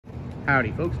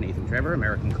Howdy folks, Nathan Trevor,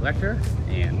 American Collector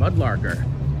and Mudlarker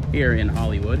here in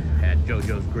Hollywood at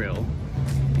JoJo's Grill,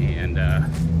 and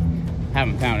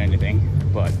haven't found anything,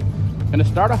 but gonna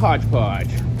start a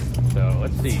hodgepodge, so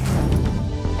let's see.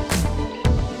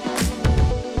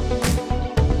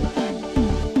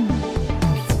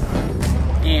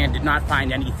 And did not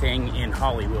find anything in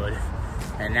Hollywood,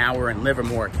 and now we're in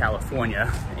Livermore, California,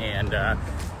 and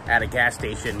at a gas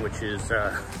station, which is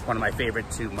one of my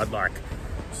favorites to mudlark.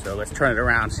 So let's turn it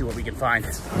around, see what we can find.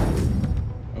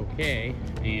 Okay,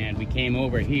 and we came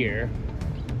over here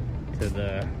to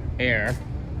the air,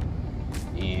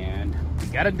 and we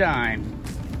got a dime.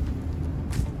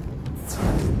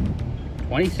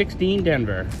 2016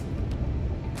 Denver.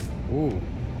 Ooh.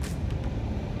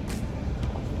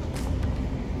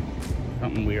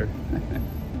 Something weird.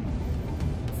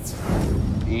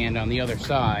 And on the other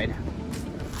side,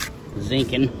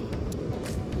 Zinkin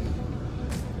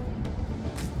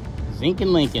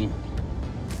Lincoln.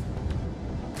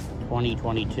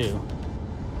 2022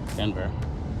 Denver.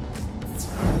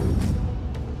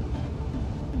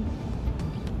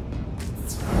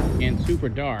 And super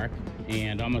dark,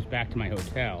 and almost back to my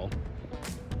hotel,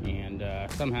 and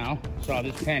somehow saw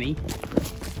this penny.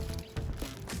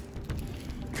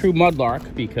 True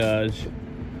mudlark, because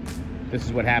this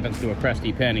is what happens to a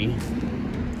crusty penny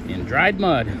in dried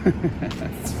mud.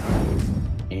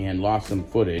 And lost some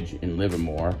footage in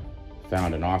Livermore.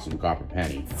 Found an awesome copper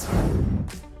penny.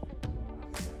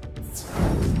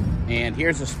 And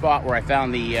here's a spot where I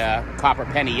found the copper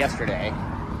penny yesterday.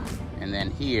 And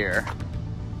then here,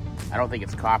 I don't think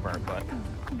it's copper, but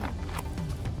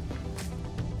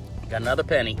got another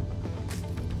penny.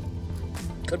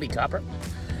 Could be copper.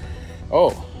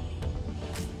 Oh,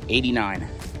 89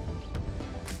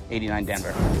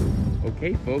 Denver.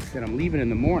 Okay folks, and I'm leaving in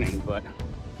the morning, but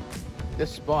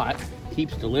this spot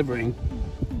keeps delivering,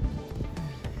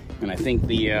 and I think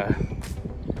the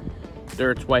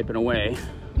dirt's wiping away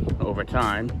over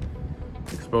time,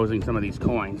 exposing some of these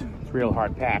coins. It's real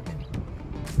hard packed.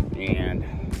 And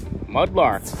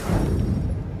mudlark.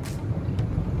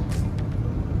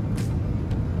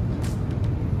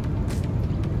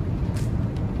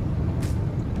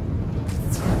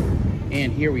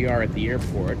 And here we are at the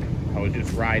airport. I was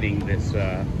just riding this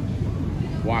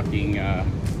walking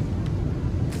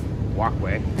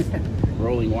walkway,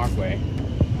 rolling walkway,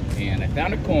 and I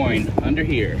found a coin under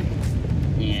here,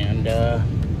 and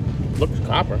looks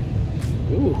copper.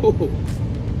 Ooh,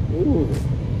 ooh,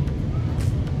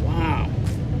 wow,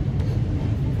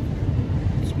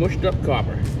 smushed up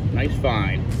copper. Nice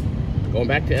find. Going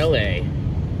back to LA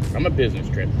from a business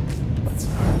trip.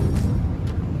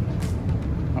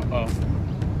 Uh-oh,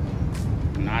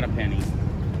 not a penny,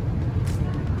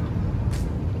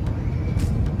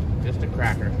 just a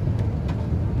cracker.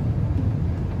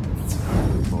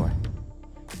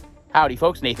 Howdy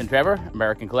folks, Nathan Trevor,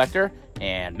 American Collector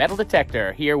and Metal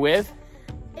Detector, here with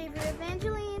Avery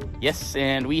Evangeline. Yes,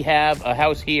 and we have a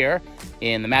house here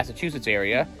in the Massachusetts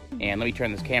area, and let me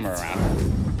turn this camera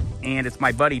around. And it's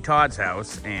my buddy Todd's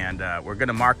house, and we're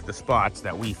gonna mark the spots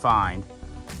that we find,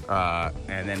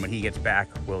 and then when he gets back,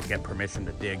 we'll get permission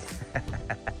to dig.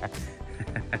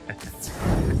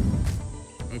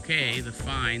 Okay, the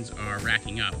finds are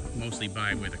racking up, mostly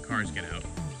by where the cars get out.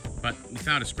 But we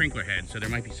found a sprinkler head, so there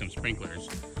might be some sprinklers.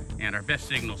 And our best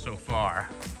signal so far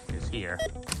is here.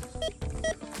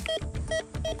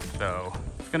 So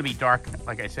it's gonna be dark,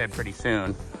 like I said, pretty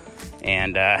soon.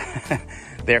 And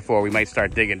therefore we might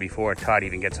start digging before Todd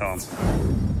even gets home.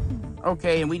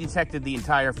 Okay, and we detected the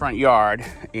entire front yard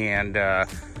and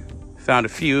found a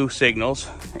few signals.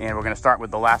 And we're gonna start with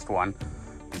the last one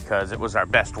because it was our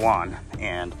best one,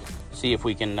 and see if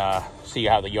we can see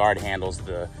how the yard handles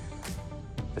the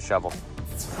shovel.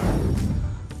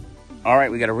 All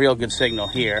right, we got a real good signal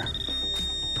here.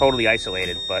 Totally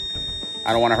isolated, but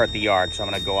I don't want to hurt the yard, so I'm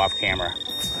gonna go off camera.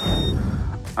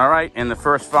 All right, and the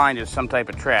first find is some type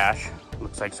of trash.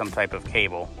 Looks like some type of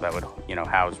cable that would, you know,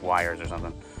 house wires or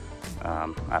something.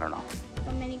 I don't know.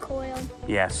 A mini coil.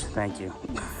 Yes, thank you.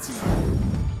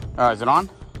 Is it on?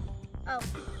 Oh.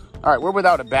 All right, we're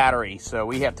without a battery, so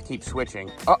we have to keep switching.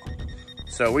 Oh,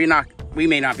 so we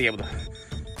may not be able to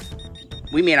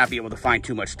find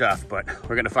too much stuff, but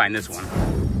we're gonna find this one.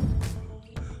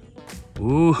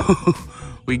 Ooh,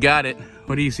 we got it.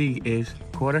 What do you see, Ace?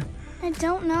 Quarter? I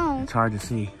don't know. It's hard to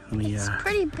see. Let me, it's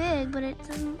pretty big, but it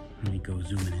doesn't. Let me go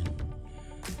zooming in.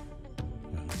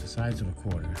 Well, it's the size of a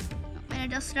quarter. I'm gonna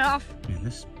dust it off.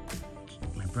 Man,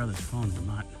 my brother's phone will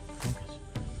not focus.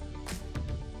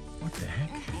 What the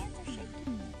heck?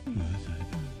 No, that's not it.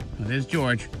 Oh, there's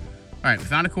George. All right, we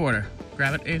found a quarter.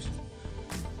 Grab it, Ace.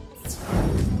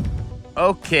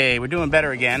 Okay, we're doing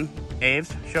better again.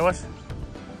 Aves, show us.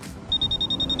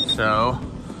 So,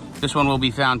 this one will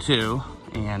be found too.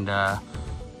 And let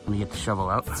me get the shovel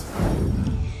out.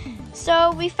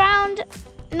 So we found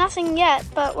nothing yet,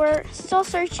 but we're still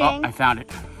searching. Oh, I found it.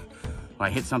 Oh, I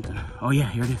hit something. Oh yeah,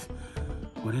 here it is.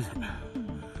 What is it?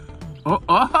 Oh,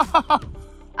 oh!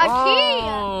 A key!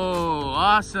 Oh,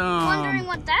 awesome! Wondering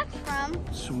what that's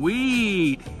from.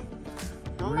 Sweet.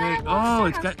 Great. Oh,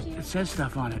 it says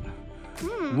stuff on it.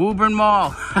 Woburn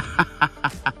Mall.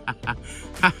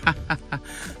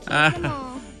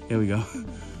 Here we go.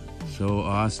 So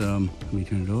awesome. Let me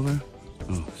turn it over.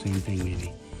 Oh, same thing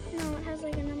maybe. No, it has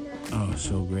like a number on it. Oh,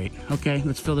 so great. Okay,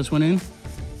 let's fill this one in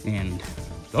and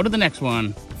go to the next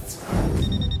one.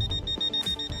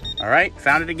 All right,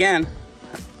 found it again.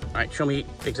 All right, show me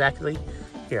exactly.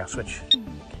 Here, I'll switch.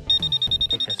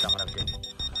 Take this on what I'm doing.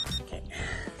 Okay.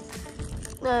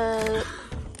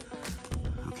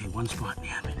 Okay, one spot.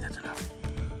 Yeah, maybe that's enough.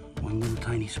 One little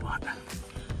tiny spot.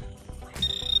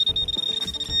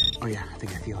 Oh yeah, I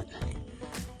think I feel it.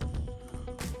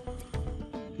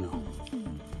 No.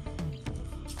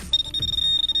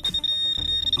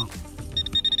 Oh.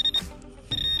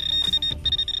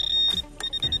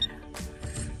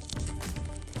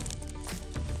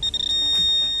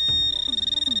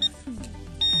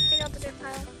 Take out the dirt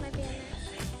pile. Might be in there.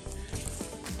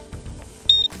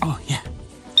 Oh yeah.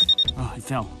 Oh, it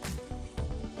fell.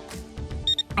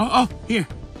 Oh, here.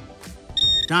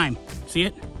 Dime. See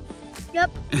it?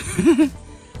 Yep.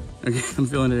 Okay, I'm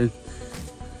filling it in.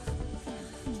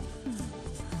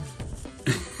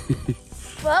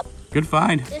 Well, Good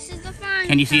find. this is the find.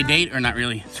 Can you see a date or not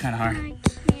really? It's kind of hard. I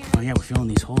can't. Oh yeah, we're filling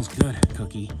these holes good,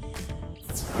 Cookie.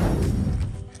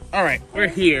 All right, we're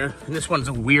here, and this one's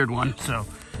a weird one, so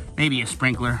maybe a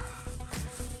sprinkler.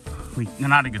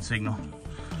 Not a good signal.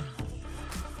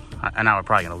 I know we're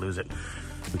probably gonna lose it.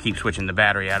 We keep switching the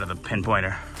battery out of the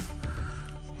pinpointer.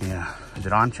 Yeah, is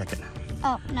it on? Check it.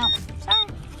 Oh, no. Sorry.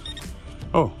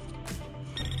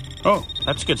 Oh,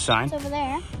 that's a good sign. It's over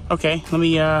there. Okay, let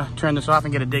me turn this off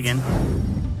and get a dig in.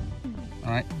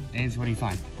 All right, Aves, what do you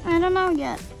find? I don't know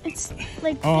yet. It's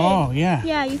like Oh, big. yeah.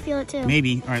 Yeah, you feel it too.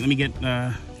 Maybe. All right, let me get,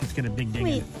 let's get a big dig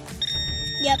Wait. in.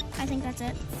 Yep, I think that's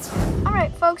it. All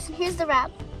right, folks, here's the wrap.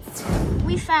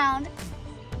 We found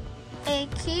a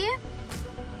key,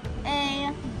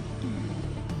 a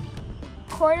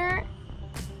quarter,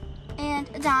 and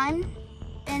a dime,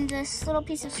 and this little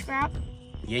piece of scrap,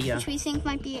 Yeah. which we think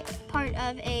might be part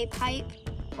of a pipe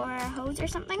or a hose or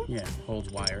something. Yeah,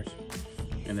 holds wires.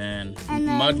 And then, And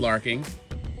then- mudlarking.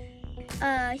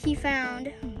 He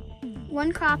found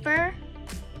 1 copper,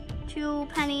 2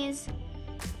 pennies,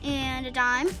 and a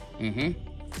dime. Mm-hmm.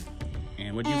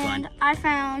 And what'd you find? And I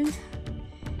found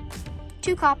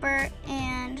 2 copper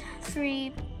and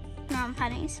 3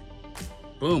 pennies.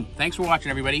 Boom. Thanks for watching,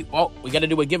 everybody. Well, we got to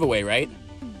do a giveaway, right?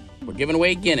 We're giving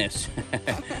away Guinness.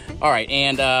 All right,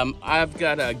 and I've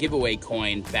got a giveaway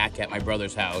coin back at my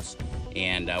brother's house,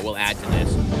 and we'll add to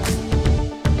this.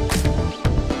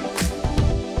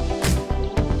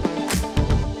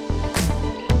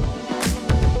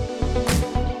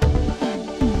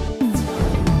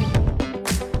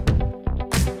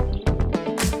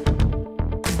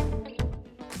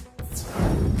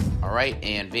 All right,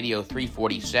 and video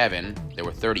 347, there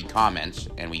were 30 comments,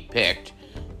 and we picked,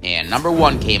 and number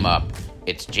 1 came up.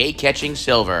 It's Jay catching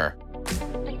silver.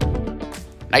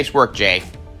 Nice work, Jay.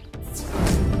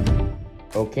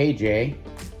 Okay, Jay,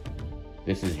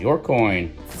 this is your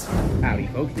coin. Howdy,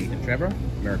 folks. Nathan Trevor,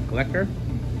 American Collector,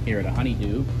 here at a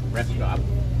Honeydew rest stop.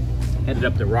 Headed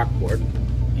up to Rockport,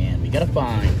 and we got a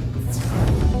find.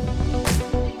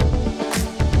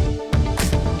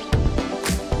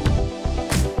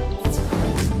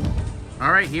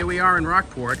 All right, here we are in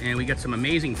Rockport, and we got some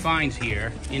amazing finds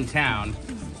here in town,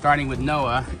 starting with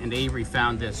Noah, and Avery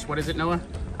found this. What is it, Noah?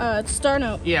 It's Star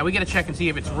Note. Yeah, we got to check and see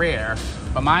if it's rare.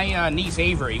 But my niece,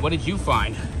 Avery, what did you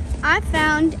find? I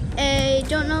found a,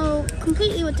 don't know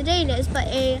completely what the date is, but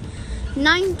a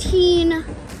 19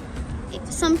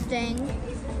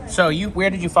 something. So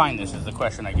where did you find this is the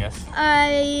question, I guess.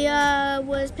 I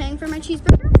was paying for my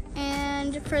cheeseburger,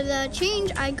 and for the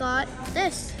change, I got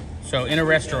this. So in a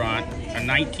restaurant, a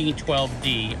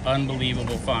 1912D,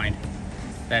 unbelievable find.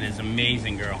 That is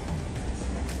amazing, girl.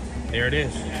 There it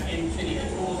is.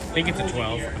 I think it's a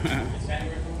 12.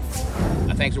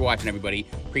 Thanks for watching, everybody.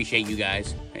 Appreciate you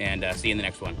guys, and see you in the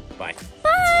next one. Bye.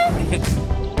 Bye!